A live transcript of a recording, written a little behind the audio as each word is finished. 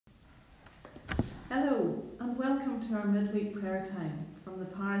Hello and welcome to our midweek prayer time from the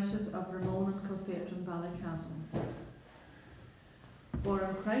parishes of Ramon and Kilfate and Ballycastle. For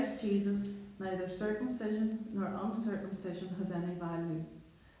in Christ Jesus neither circumcision nor uncircumcision has any value.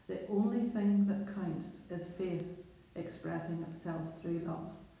 The only thing that counts is faith expressing itself through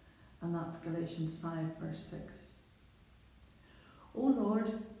love. And that's Galatians 5 verse 6. O Lord,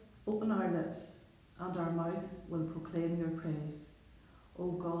 open our lips and our mouth will proclaim your praise.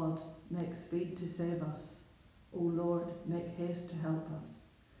 O God, make speed to save us. O Lord, make haste to help us.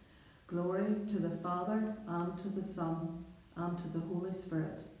 Glory to the Father, and to the Son, and to the Holy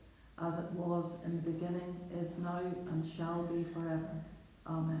Spirit, as it was in the beginning, is now, and shall be forever.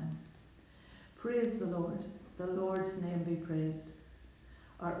 Amen. Praise the Lord. The Lord's name be praised.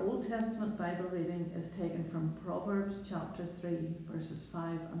 Our Old Testament Bible reading is taken from Proverbs chapter 3, verses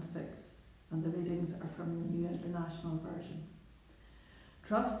 5 and 6, and the readings are from the New International Version.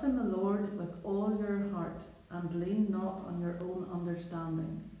 Trust in the Lord with all your heart, and lean not on your own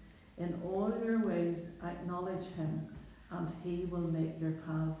understanding. In all your ways acknowledge him, and he will make your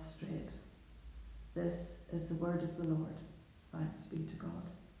paths straight. This is the word of the Lord. Thanks be to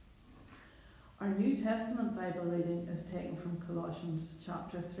God. Our New Testament Bible reading is taken from Colossians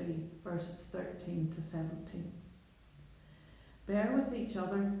chapter 3, verses 13 to 17. Bear with each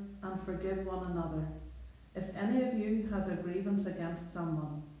other and forgive one another. If any of you has a grievance against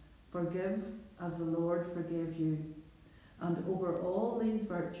someone, forgive as the Lord forgave you. And over all these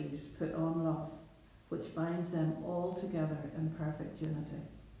virtues put on love, which binds them all together in perfect unity.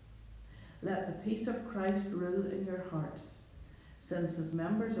 Let the peace of Christ rule in your hearts, since as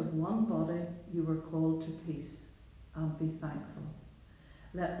members of one body you were called to peace, and be thankful.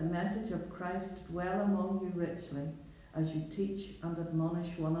 Let the message of Christ dwell among you richly, as you teach and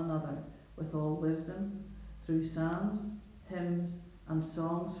admonish one another with all wisdom, through psalms, hymns, and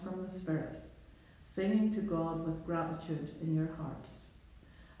songs from the Spirit, singing to God with gratitude in your hearts.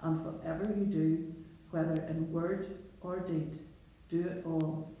 And whatever you do, whether in word or deed, do it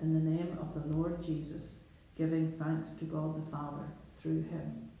all in the name of the Lord Jesus, giving thanks to God the Father through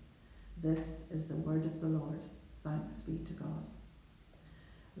him. This is the word of the Lord. Thanks be to God.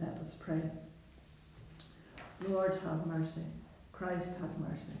 Let us pray. Lord, have mercy. Christ, have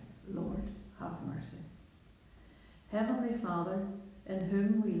mercy. Lord, have mercy. Heavenly Father, in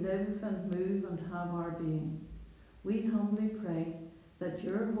whom we live and move and have our being, we humbly pray that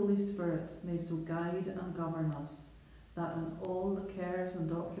your Holy Spirit may so guide and govern us, that in all the cares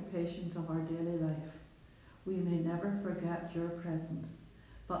and occupations of our daily life, we may never forget your presence,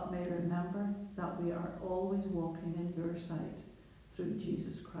 but may remember that we are always walking in your sight, through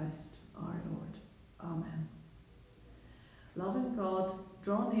Jesus Christ our Lord. Amen. Loving God,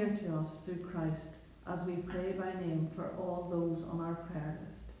 draw near to us through Christ, as we pray by name for all those on our prayer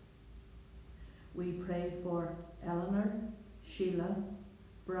list. We pray for Eleanor, Sheila,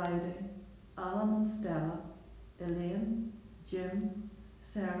 Bridie, Alan and Stella, Elaine, Jim,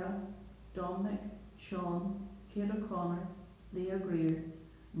 Sarah, Dominic, Sean, Kate O'Connor, Leah Greer,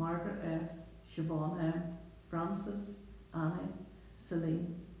 Margaret S., Siobhan M., Francis, Annie,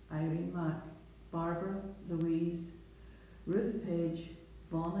 Celine, Irene Mack, Barbara, Louise, Ruth Page,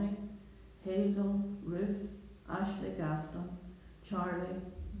 Vonnie, Hazel, Ruth, Ashley Gaston, Charlie,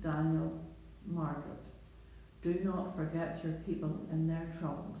 Daniel, Margaret. Do not forget your people in their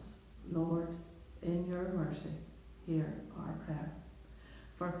troubles. Lord, in your mercy, hear our prayer.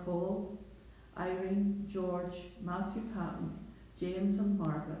 For Paul, Irene, George, Matthew Patton, James and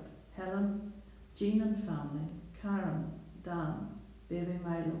Margaret, Helen, Jean and family, Karen, Dan, baby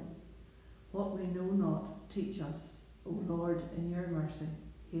Milo. What we know not, teach us, O Lord, in your mercy,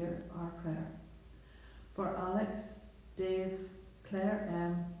 hear our prayer. For Alex, Dave, Claire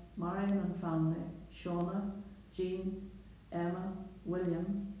M., Marion and family, Shauna, Jean, Emma,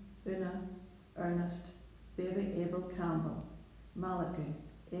 William, Una, Ernest, baby Abel Campbell, Malachi,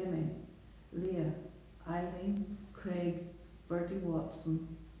 Amy, Leah, Eileen, Craig, Bertie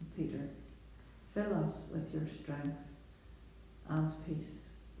Watson, and Peter. Fill us with your strength and peace.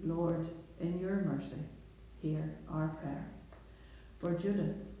 Lord, in your mercy, hear our prayer. For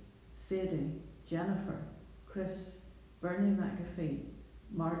Judith, Sadie, Jennifer, Chris, Bernie McAfee,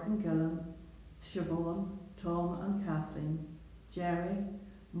 Martin Gillen, Siobhan, Tom and Kathleen, Jerry,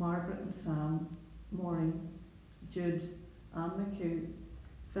 Margaret and Sam, Maureen, Jude, Anne McHugh,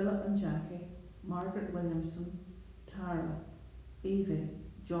 Philip and Jackie, Margaret Williamson, Tara, Evie,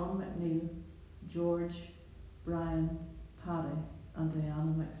 John McNeil, George, Brian, Paddy and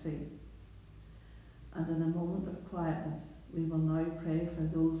Diana McSee. And in a moment of quietness, we will now pray for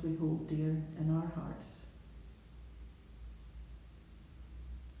those we hold dear in our hearts.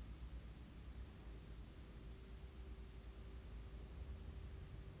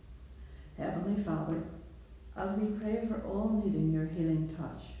 Heavenly Father, as we pray for all needing your healing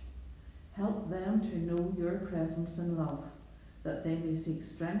touch, help them to know your presence and love, that they may seek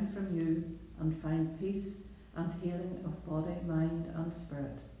strength from you and find peace and healing of body, mind and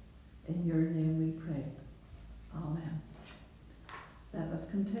spirit. In your name we pray. Amen. Let us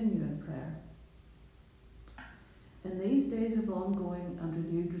continue in prayer. In these days of ongoing and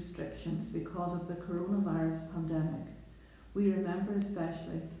renewed restrictions because of the coronavirus pandemic, we remember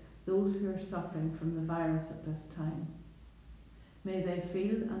especially those who are suffering from the virus at this time. May they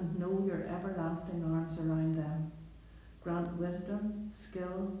feel and know your everlasting arms around them. Grant wisdom,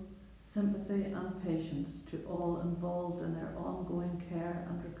 skill, sympathy and patience to all involved in their ongoing care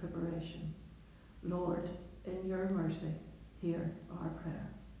and recuperation. Lord, in your mercy, hear our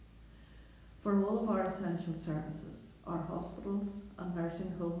prayer. For all of our essential services, our hospitals and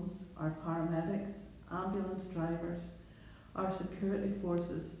nursing homes, our paramedics, ambulance drivers, our security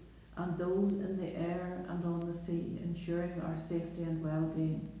forces, and those in the air and on the sea, ensuring our safety and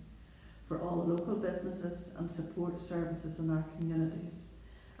well-being. For all local businesses and support services in our communities,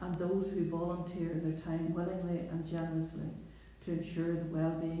 and those who volunteer their time willingly and generously to ensure the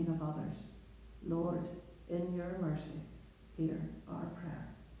well-being of others. Lord, in your mercy, hear our prayer.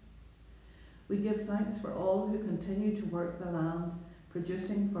 We give thanks for all who continue to work the land,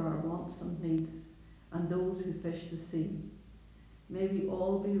 producing for our wants and needs, and those who fish the sea. May we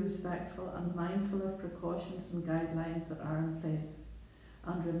all be respectful and mindful of precautions and guidelines that are in place,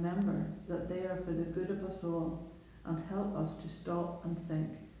 and remember that they are for the good of us all, and help us to stop and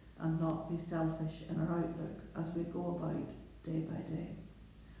think and not be selfish in our outlook as we go about day by day.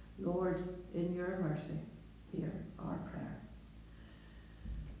 Lord, in your mercy, hear our prayer.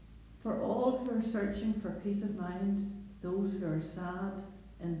 For all who are searching for peace of mind, those who are sad,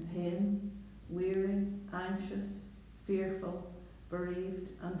 in pain, weary, anxious, fearful, bereaved,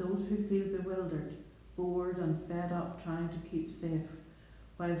 and those who feel bewildered, bored and fed up trying to keep safe,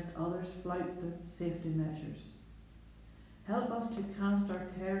 whilst others flout the safety measures. Help us to cast our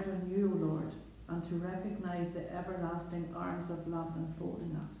cares on you, O Lord, and to recognise the everlasting arms of love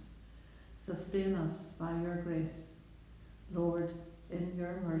enfolding us. Sustain us by your grace. Lord, in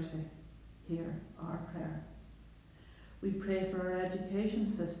your mercy, hear our prayer. We pray for our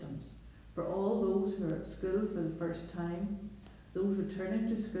education systems, for all those who are at school for the first time, those returning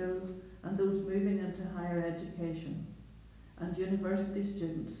to school, and those moving into higher education, and university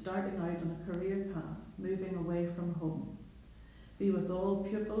students starting out on a career path, moving away from home. Be with all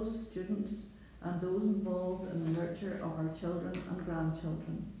pupils, students, and those involved in the nurture of our children and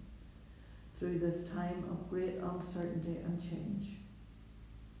grandchildren through this time of great uncertainty and change.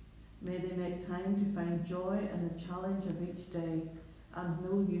 May they make time to find joy in the challenge of each day and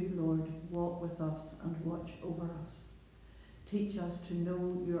know you, Lord, walk with us and watch over us. Teach us to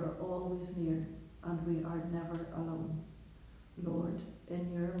know you are always near and we are never alone. Lord,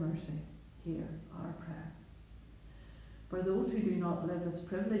 in your mercy, hear our prayer. For those who do not live as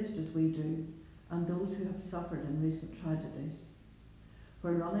privileged as we do, and those who have suffered in recent tragedies,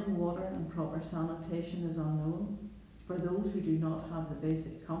 where running water and proper sanitation is unknown, for those who do not have the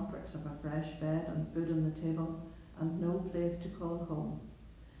basic comforts of a fresh bed and food on the table and no place to call home,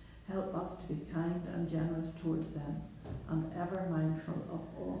 help us to be kind and generous towards them and ever mindful of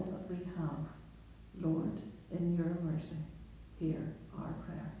all that we have. Lord, in your mercy, hear our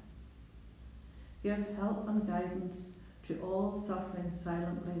prayer. Give help and guidance to all suffering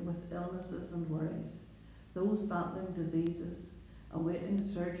silently with illnesses and worries, those battling diseases, awaiting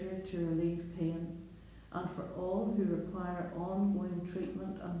surgery to relieve pain, and for all who require ongoing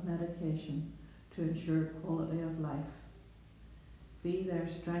treatment and medication to ensure quality of life. Be their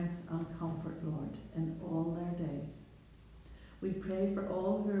strength and comfort, Lord, in all their days. We pray for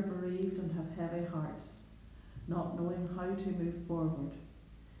all who are bereaved and have heavy hearts, not knowing how to move forward.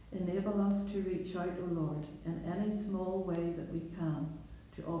 Enable us to reach out, O Lord, in any small way that we can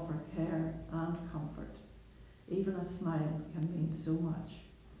to offer care and comfort. Even a smile can mean so much.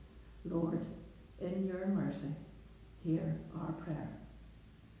 Lord, in your mercy, hear our prayer.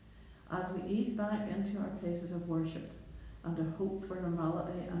 As we ease back into our places of worship and a hope for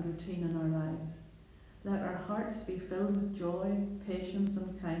normality and routine in our lives, let our hearts be filled with joy, patience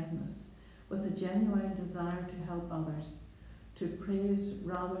and kindness, with a genuine desire to help others, to praise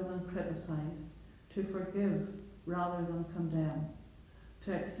rather than criticize, to forgive rather than condemn,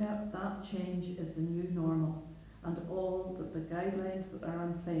 to accept that change is the new normal, and all that the guidelines that are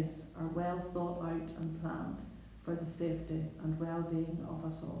in place are well thought out and planned for the safety and well-being of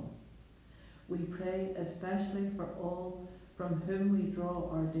us all. We pray especially for all from whom we draw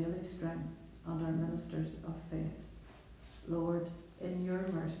our daily strength and our ministers of faith. Lord, in your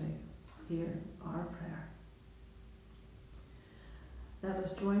mercy, hear our prayer. Let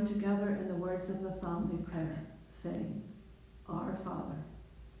us join together in the words of the family prayer, saying, Our Father,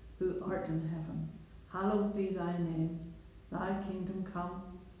 who art in heaven, hallowed be thy name. Thy kingdom come,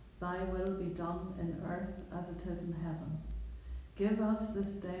 thy will be done in earth as it is in heaven. Give us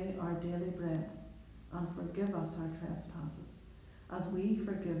this day our daily bread, and forgive us our trespasses, as we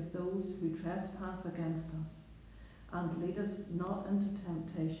forgive those who trespass against us. And lead us not into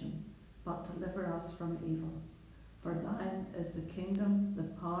temptation, but deliver us from evil. For thine is the kingdom, the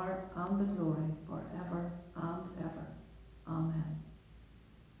power, and the glory, forever and ever. Amen.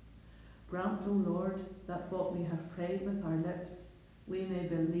 Grant, O Lord, that what we have prayed with our lips, we may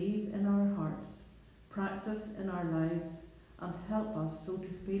believe in our hearts, practice in our lives, and help us so to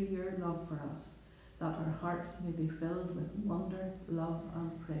feel your love for us, that our hearts may be filled with wonder, love,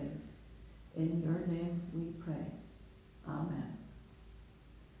 and praise. In your name we pray. Amen.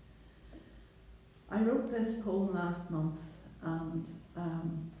 I wrote this poem last month, and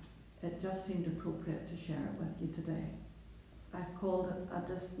it just seemed appropriate to share it with you today. I've called it A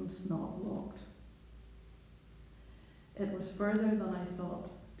Distance Not Walked. It was further than I thought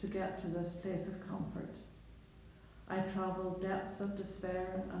to get to this place of comfort. I travelled depths of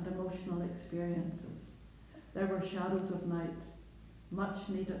despair and emotional experiences. There were shadows of night, much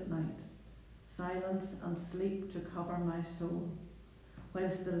needed night, silence and sleep to cover my soul,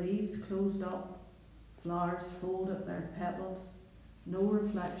 whilst the leaves closed up, flowers folded their petals, no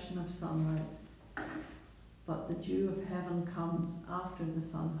reflection of sunlight, but the dew of heaven comes after the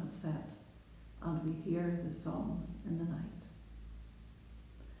sun has set, and we hear the songs in the night.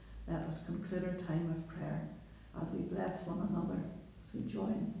 Let us conclude our time of prayer as we bless one another, as we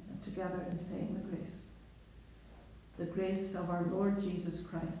join together in saying the grace. The grace of our Lord Jesus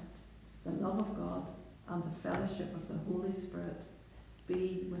Christ, the love of God, and the fellowship of the Holy Spirit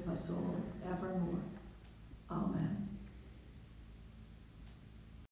be with us all evermore. Amen.